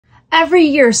Every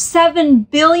year, 7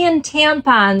 billion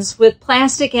tampons with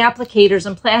plastic applicators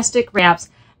and plastic wraps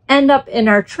end up in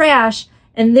our trash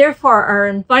and therefore our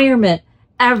environment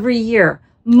every year,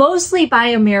 mostly by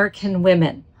American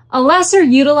women. A lesser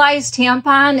utilized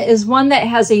tampon is one that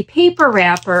has a paper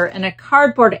wrapper and a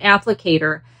cardboard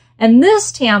applicator. And this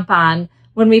tampon,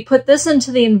 when we put this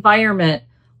into the environment,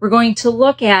 we're going to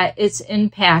look at its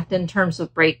impact in terms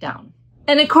of breakdown.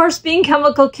 And of course, being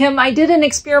Chemical Kim, I did an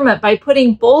experiment by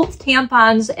putting both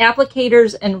tampons,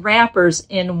 applicators, and wrappers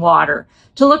in water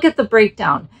to look at the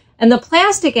breakdown. And the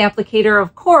plastic applicator,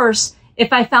 of course,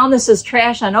 if I found this as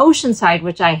trash on Oceanside,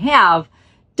 which I have,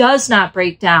 does not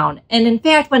break down. And in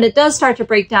fact, when it does start to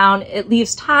break down, it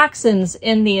leaves toxins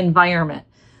in the environment.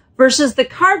 Versus the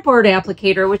cardboard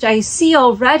applicator, which I see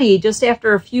already just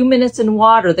after a few minutes in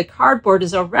water, the cardboard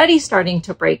is already starting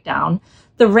to break down.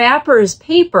 The wrapper is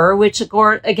paper, which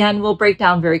again will break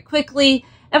down very quickly,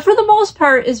 and for the most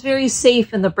part is very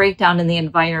safe in the breakdown in the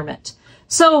environment.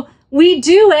 So we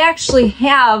do actually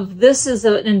have this as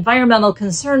an environmental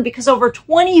concern because over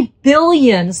 20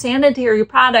 billion sanitary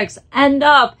products end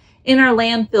up in our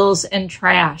landfills and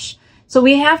trash. So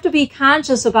we have to be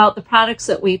conscious about the products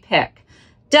that we pick.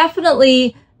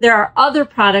 Definitely, there are other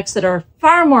products that are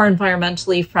far more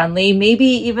environmentally friendly, maybe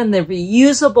even the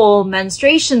reusable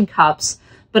menstruation cups.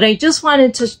 But I just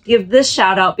wanted to give this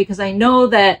shout out because I know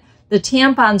that the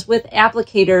tampons with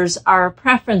applicators are a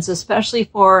preference, especially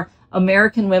for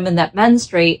American women that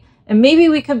menstruate. And maybe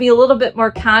we could be a little bit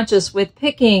more conscious with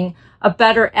picking a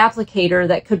better applicator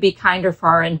that could be kinder for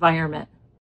our environment.